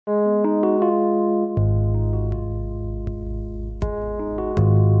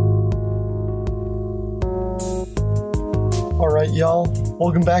right, y'all.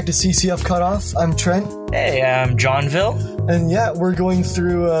 Welcome back to CCF Cutoff. I'm Trent. Hey, I'm Johnville. And yeah, we're going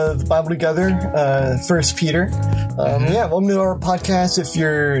through the Bible together, 1 Peter. Yeah, welcome to our podcast. If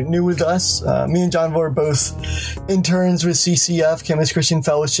you're new with us, me and Johnville are both interns with CCF, Campus Christian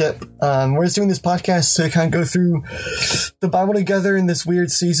Fellowship. We're just doing this podcast to kind of go through the Bible together in this weird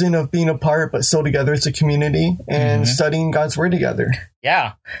season of being apart, but still together as a community and studying God's Word together.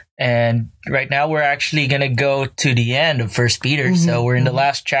 Yeah, and right now we're actually going to go to the end of 1 Peter, so we're in the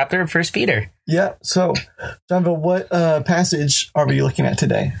last chapter of 1 Peter. Yeah, so, Johnville, what passage are we looking at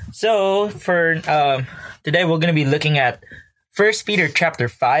today? So, for today we're going to be looking at 1 Peter chapter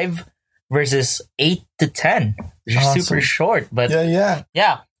 5, verses 8 to 10. They're Awesome. super short, but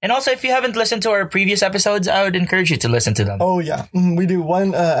yeah. And also, if you haven't listened to our previous episodes, I would encourage you to listen to them. Oh, yeah. We do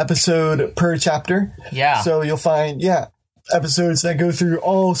one episode per chapter. Yeah. So you'll find, episodes that go through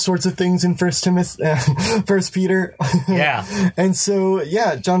all sorts of things in First Peter. Yeah. And so,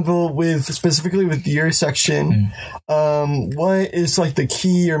 Johnville, specifically with your section, what is like the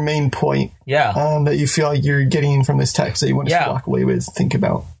key or main point that you feel like you're getting from this text that you want us to walk away with, think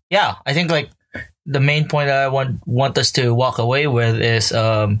about? Yeah, I think like the main point that I want us to walk away with is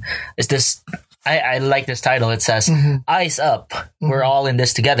this. I like this title. It says, Eyes Up. We're all in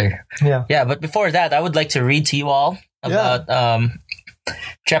this together. Yeah. But before that, I would like to read to you all about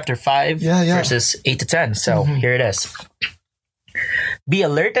chapter 5, verses 8 to 10. So here it is. Be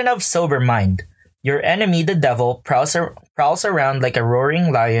alert and of sober mind. Your enemy, the devil, prowls around like a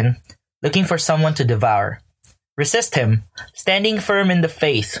roaring lion, looking for someone to devour. Resist him, standing firm in the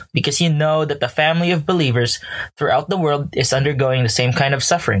faith, because you know that the family of believers throughout the world is undergoing the same kind of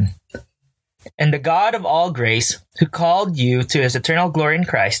suffering. And the God of all grace, who called you to his eternal glory in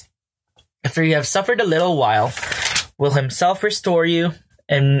Christ, after you have suffered a little while, will himself restore you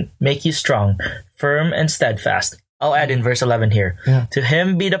and make you strong, firm, and steadfast. I'll add in verse 11 here. To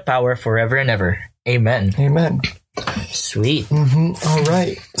him be the power forever and ever. Amen. Amen. Sweet. All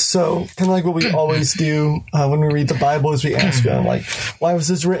right. So, kind of like what we always do when we read the Bible is we ask, why was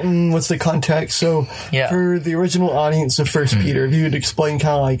this written? What's the context? So, for the original audience of 1 Peter, if you would explain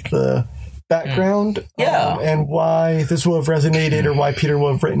kind of like the background and why this will have resonated or why Peter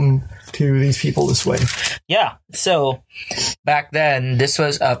will have written to these people this way. Yeah. So back then, this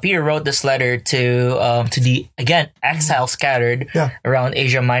was Peter wrote this letter to the exiles scattered around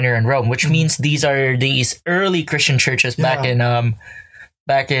Asia Minor and Rome, which means these are these early Christian churches back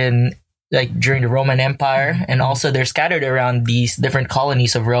in like during the Roman Empire, and also they're scattered around these different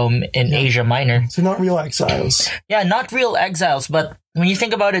colonies of Rome in Asia Minor. So not real exiles. Yeah, not real exiles, but when you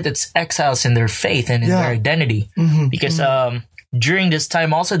think about it, it's exiles in their faith and in their identity, because during this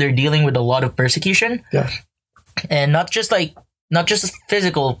time also they're dealing with a lot of persecution, and not just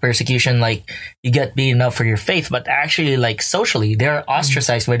physical persecution, like you get beaten up for your faith, but actually like socially they're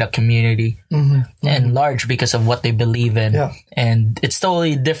ostracized by the community and large because of what they believe in, and it's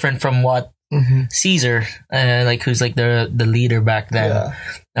totally different from what Caesar, who's like the leader back then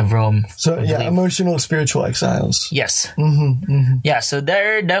of Rome. So emotional, spiritual exiles. Yes. Yeah. So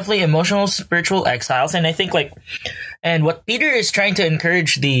they're definitely emotional, spiritual exiles, and I think and what Peter is trying to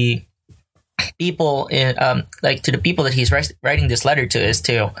encourage the people to the people that he's writing this letter to is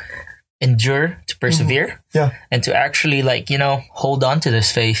to endure, to persevere, and to actually hold on to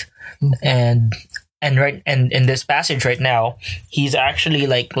this faith, and in this passage right now, he's actually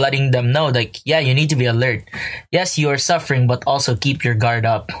letting them know you need to be alert. Yes, you are suffering, but also keep your guard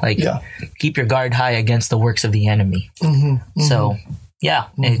up, keep your guard high against the works of the enemy. So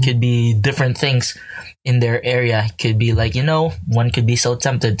it could be different things in their area. It could be one could be so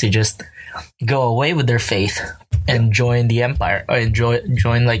tempted to just go away with their faith and join the empire, or join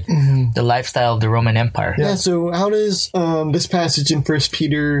the lifestyle of the Roman Empire. So how does this passage in 1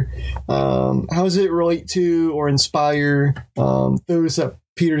 Peter, how does it relate to or inspire those that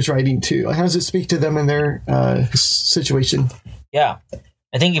Peter's writing to? How does it speak to them in their situation? I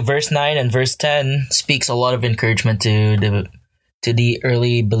think verse 9 and verse 10 speaks a lot of encouragement to the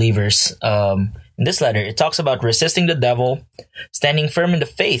early believers. In this letter, it talks about resisting the devil, standing firm in the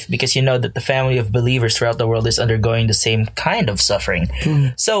faith, because you know that the family of believers throughout the world is undergoing the same kind of suffering.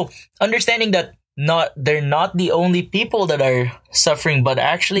 So, understanding that they're not the only people that are suffering, but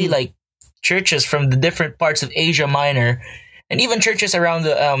actually churches from the different parts of Asia Minor, and even churches around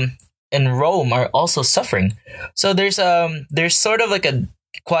in Rome are also suffering. So there's sort of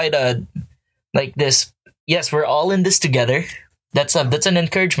this. Yes, we're all in this together. That's an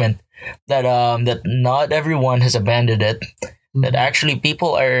encouragement that not everyone has abandoned it. That actually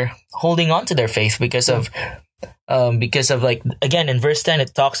people are holding on to their faith because of again in verse 10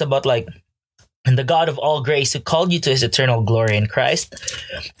 it talks about And the God of all grace, who called you to his eternal glory in Christ,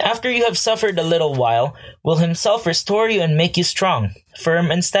 after you have suffered a little while, will himself restore you and make you strong, firm,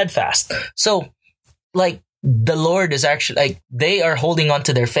 and steadfast. So, like, the Lord is actually, like, they are holding on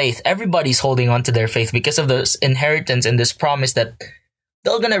to their faith. Everybody's holding on to their faith because of this inheritance and this promise that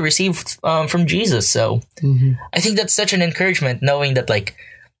they're going to receive from Jesus. So, I think that's such an encouragement, knowing that, like,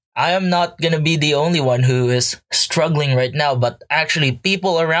 I am not going to be the only one who is struggling right now, but actually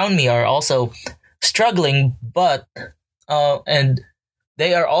people around me are also struggling, but and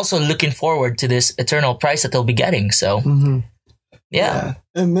they are also looking forward to this eternal prize that they'll be getting. So, yeah.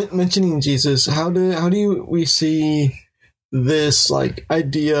 And mentioning Jesus, how do we see this, like,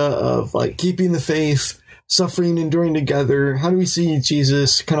 idea of, like, keeping the faith, suffering, enduring together? How do we see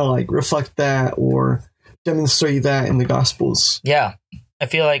Jesus kind of, like, reflect that or demonstrate that in the Gospels? Yeah. I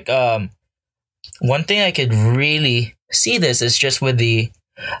feel like one thing I could really see this is just with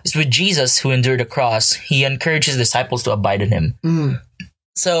Jesus, who endured the cross. He encouraged his disciples to abide in him.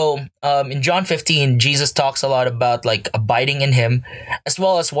 So in John 15, Jesus talks a lot about, like, abiding in him, as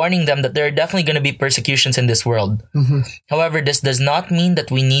well as warning them that there are definitely going to be persecutions in this world. However, this does not mean that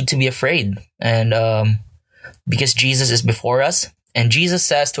we need to be afraid, and because Jesus is before us, and Jesus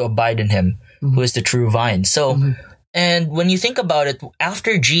says to abide in him, who is the true vine. So. And when you think about it,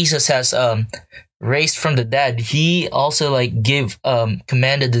 after Jesus has raised from the dead, he also, like,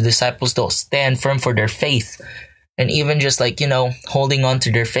 commanded the disciples to stand firm for their faith, and even just, like, holding on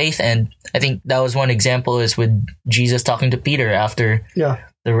to their faith. And I think that was one example, is with Jesus talking to Peter after the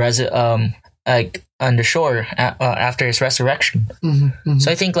like on the shore after his resurrection. So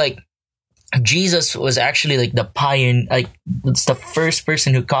I think, like, Jesus was actually, like, the pioneer, like, it's the first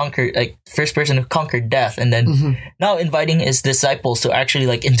person who conquered death, and then now inviting his disciples to actually,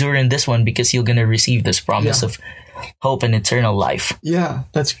 like, endure in this one, because you're gonna receive this promise of hope and eternal life. Yeah,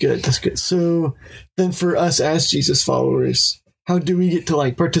 that's good. That's good. So then, for us as Jesus followers, how do we get to,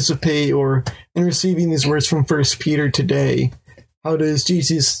 like, participate or in receiving these words from First Peter today? How does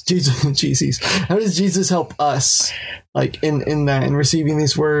Jesus help us, like, in that, in receiving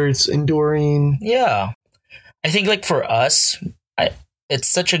these words, enduring? Yeah. I think, like, for us, it's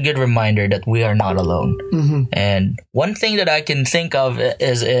such a good reminder that we are not alone. And one thing that I can think of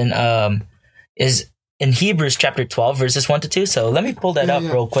is in Hebrews chapter 12, verses 1-2. So let me pull that up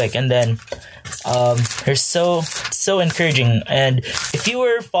real quick. And then they're so encouraging. And if you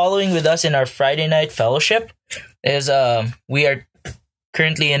were following with us in our Friday night fellowship, we are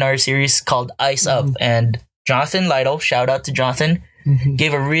currently in our series called Eyes Up, and Jonathan Lytle, shout out to Jonathan,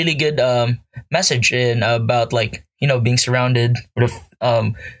 gave a really good message about, like, being surrounded with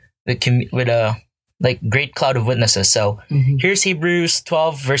a like great cloud of witnesses. So here's Hebrews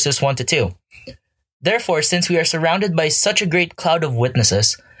 12 verses 1-2. Therefore, since we are surrounded by such a great cloud of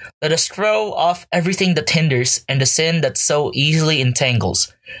witnesses, let us throw off everything that hinders and the sin that so easily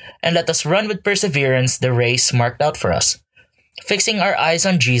entangles, and let us run with perseverance the race marked out for us, fixing our eyes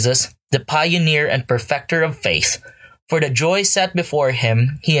on Jesus, the pioneer and perfecter of faith. For the joy set before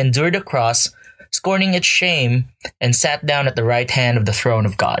him, he endured the cross, scorning its shame, and sat down at the right hand of the throne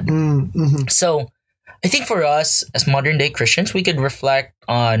of God. So I think for us as modern day Christians, we could reflect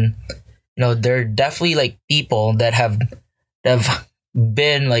on, there are definitely, like, people that have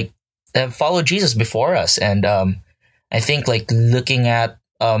been, like, that have followed Jesus before us. And I think, like, looking at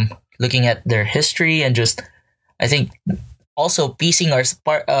their history, and just, I think, also piecing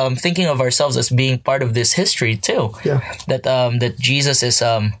thinking of ourselves as being part of this history too. That Jesus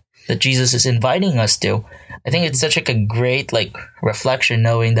is inviting us to. I think it's such, like, a great, like, reflection,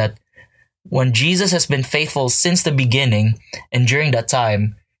 knowing that when Jesus has been faithful since the beginning, and during that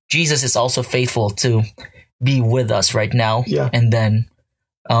time, Jesus is also faithful to be with us right now, and then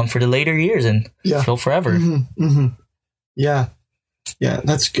for the later years, and till forever. Yeah,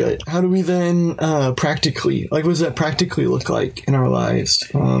 that's good. How do we then practically, like, what does that practically look like in our lives?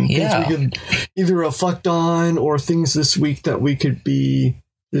 Things we could either reflect on, or things this week that we could be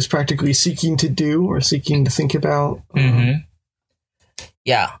just practically seeking to do or seeking to think about.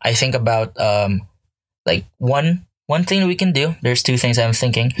 Yeah, I think about like one thing we can do. There's two things I'm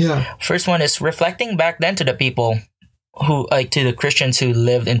thinking. First one is reflecting back then to the people who, like, to the Christians who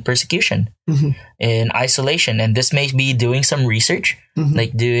lived in persecution, in isolation, and this may be doing some research,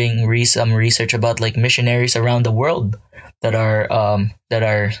 like doing some research about, like, missionaries around the world that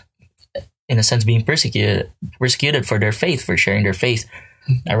are in a sense being persecuted for their faith, for sharing their faith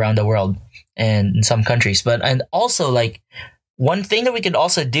around the world and in some countries. And also, like, one thing that we could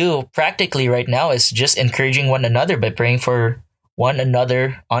also do practically right now is just encouraging one another by praying for one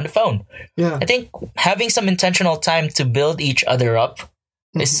another on the phone. I think having some intentional time to build each other up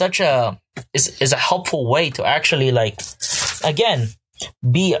is such a is a helpful way to actually like, again,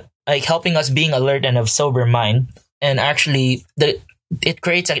 be like helping us being alert and of sober mind, and actually it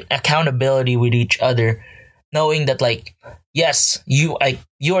creates accountability with each other, knowing that like, yes, you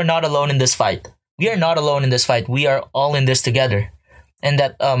are not alone in this fight. We are not alone in this fight. We are all in this together, and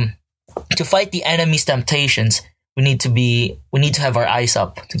that to fight the enemy's temptations, we need to have our eyes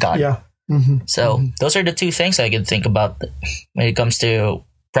up to God. Yeah. So those are the two things I can think about when it comes to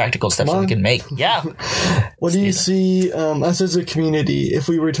practical steps that we can make. Yeah. What do you see us as a community, if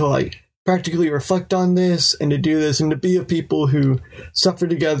we were to like practically reflect on this and to do this and to be a people who suffer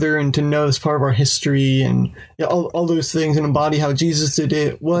together and to know as part of our history and all those things and embody how Jesus did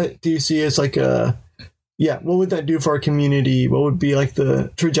it? What do you see as like what would that do for our community? What would be like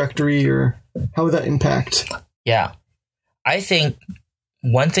the trajectory, or how would that impact? Yeah. I think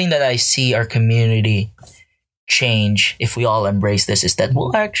one thing that I see our community change if we all embrace this is that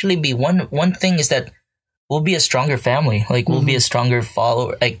we'll actually be one thing is that we'll be a stronger family. Like we'll be a stronger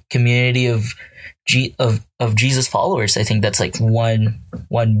community of Jesus followers. I think that's like one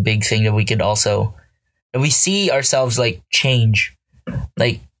big thing that we could also, that we see ourselves like change.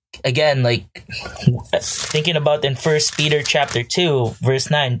 Like again, like thinking about in 1 Peter chapter 2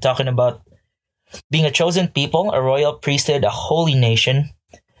 verse 9, talking about being a chosen people, a royal priesthood, a holy nation,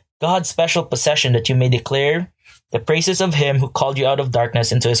 God's special possession, that you may declare the praises of him who called you out of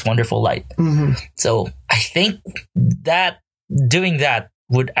darkness into his wonderful light. So I think that doing that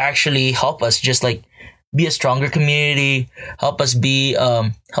would actually help us just like be a stronger community, help us be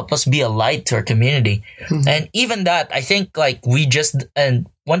a light to our community. And even that, I think like and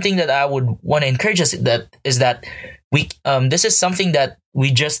one thing that I would want to encourage us is that we this is something that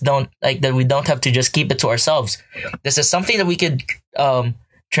we just don't like, that we don't have to just keep it to ourselves. This is something that we could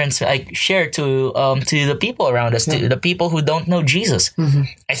share to the people around us, to the people who don't know Jesus.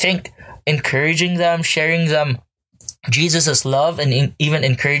 I think encouraging them, sharing them Jesus' love, and even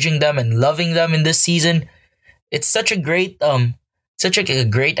encouraging them and loving them in this season, it's such a great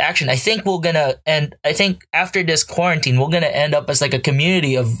great action. I think I think after this quarantine, we're gonna end up as like a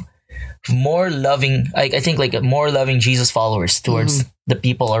community of more loving, I think like more loving Jesus followers towards the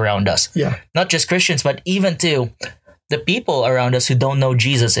people around us. Yeah. Not just Christians, but even to the people around us who don't know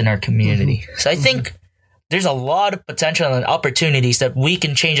Jesus in our community. So I think there's a lot of potential and opportunities that we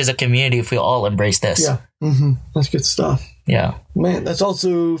can change as a community if we all embrace this. Yeah. That's good stuff. Yeah. Man, that's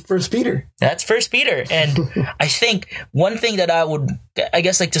also 1 Peter. That's 1 Peter. And I think one thing that I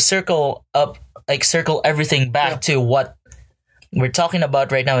guess like to circle everything back to what we're talking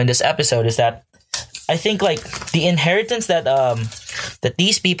about right now in this episode is that I think like the inheritance that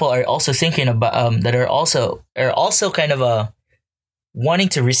these people are also thinking about, that are also kind of wanting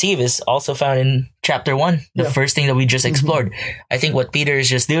to receive, is also found in chapter 1, the first thing that we just explored. I think what Peter is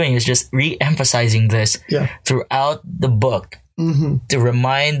just doing is just re-emphasizing this throughout the book to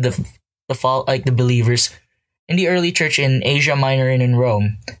remind the believers in the early church in Asia Minor and in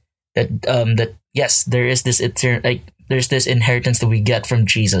Rome that yes, there is this there's this inheritance that we get from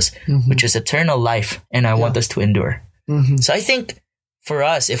Jesus, which is eternal life, and I want us to endure. So I think for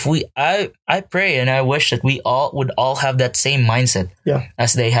us, if I pray and I wish that we all would have that same mindset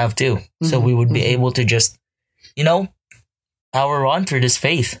as they have too. So we would be able to just, power on through this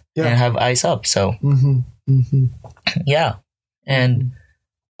faith and have eyes up. So, yeah. And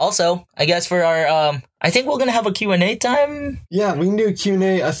also, I guess for our, I think we're going to have a Q&A time. Yeah, we can do a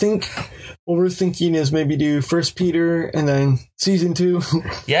Q&A. I think what we're thinking is maybe do 1 Peter and then season 2.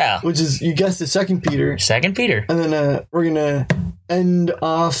 Yeah. Which is, you guessed it, 2 Peter. 2 Peter. And then we're going to end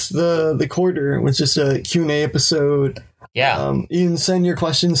off the quarter with just a Q&A episode. Yeah. You can send your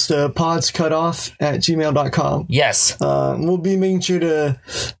questions to podscutoff@gmail.com. Yes. We'll be making sure to,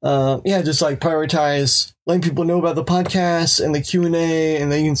 just like prioritize letting people know about the podcast and the Q&A,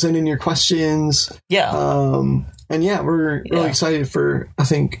 and then you can send in your questions. Yeah. And yeah, we're really excited for, I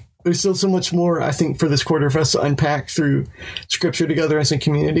think, there's still so much more, I think, for this quarter for us to unpack through scripture together as a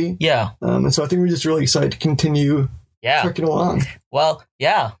community. Yeah. And so I think we're just really excited to continue trucking along. Well,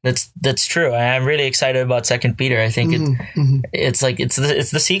 yeah, that's true. I'm really excited about 2 Peter. I think it's like it's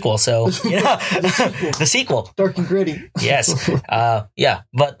the sequel. So the sequel, dark and gritty. Yes,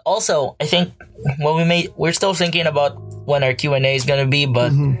 But also, I think we're still thinking about when our Q&A is gonna be,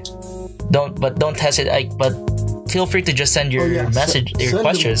 but don't hesitate. But feel free to just send your message, your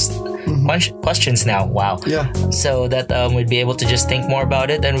questions. Questions now. Wow. Yeah. So that we'd be able to just think more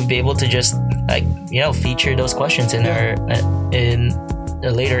about it, and we'd be able to just feature those questions in our in a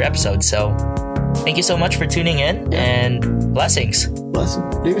later episode. So thank you so much for tuning in, and blessings.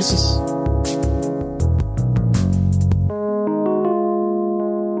 Blessings.